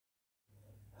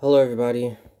Hello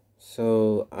everybody.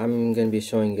 So I'm going to be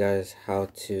showing you guys how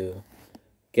to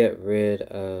get rid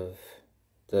of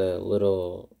the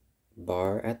little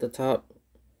bar at the top.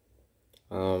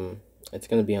 It's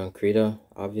going to be on Krita,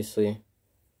 obviously,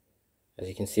 as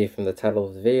you can see from the title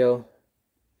of the video.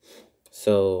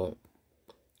 So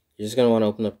you're just going to want to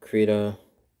open up Krita,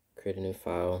 create a new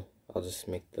file. I'll just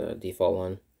make the default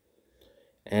one.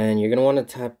 And you're going to want to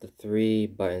tap the three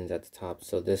buttons at the top.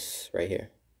 So this right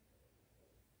here.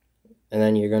 And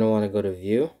then you're going to want to go to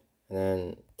view and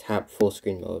then tap full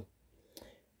screen mode.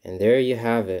 And there you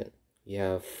have it. You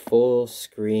have full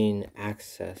screen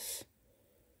access.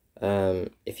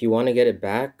 If you want to get it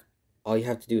back, all you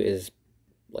have to do is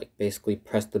basically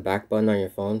press the back button on your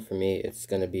phone. For me, it's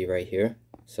going to be right here.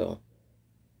 So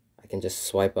I can just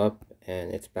swipe up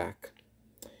and it's back.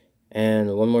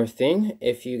 And one more thing,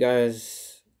 if you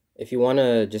want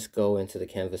to just go into the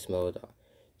canvas mode,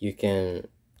 you can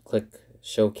click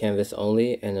show canvas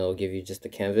only and it'll give you just the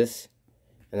canvas.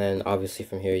 And then obviously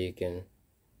from here you can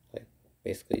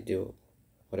basically do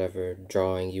whatever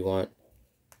drawing you want.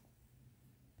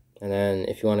 And then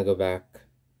if you want to go back,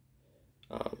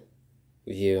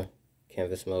 view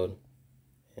canvas mode,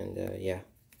 and yeah.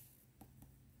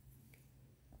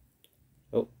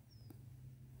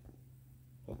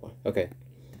 Okay.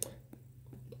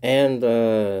 And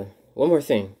one more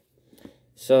thing.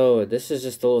 So this is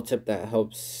just a little tip that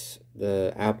helps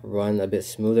the app run a bit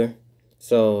smoother.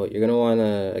 So you're gonna want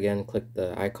to again click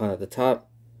the icon at the top.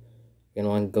 You're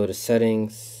gonna want to go to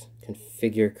settings,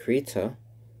 configure Krita,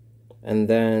 and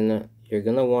then you're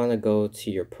gonna want to go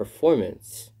to your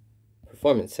performance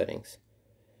settings.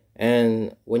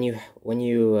 And when you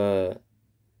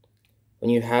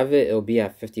have it, it'll be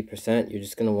at 50%. You're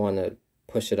just gonna want to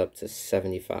push it up to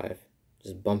 75.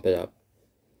 Just bump it up,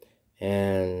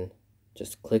 and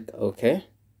just click OK.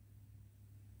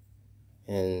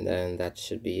 And then that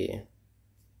should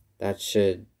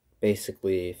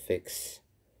basically fix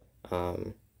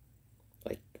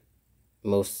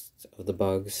most of the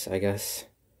bugs, I guess.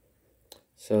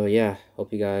 So yeah,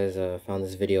 hope you guys found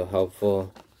this video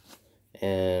helpful,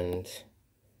 and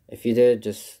if you did,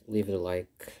 just leave it a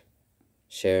like,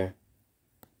 share,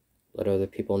 let other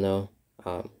people know.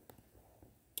 Yeah,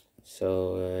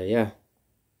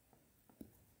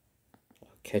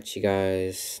 I'll catch you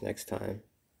guys next time.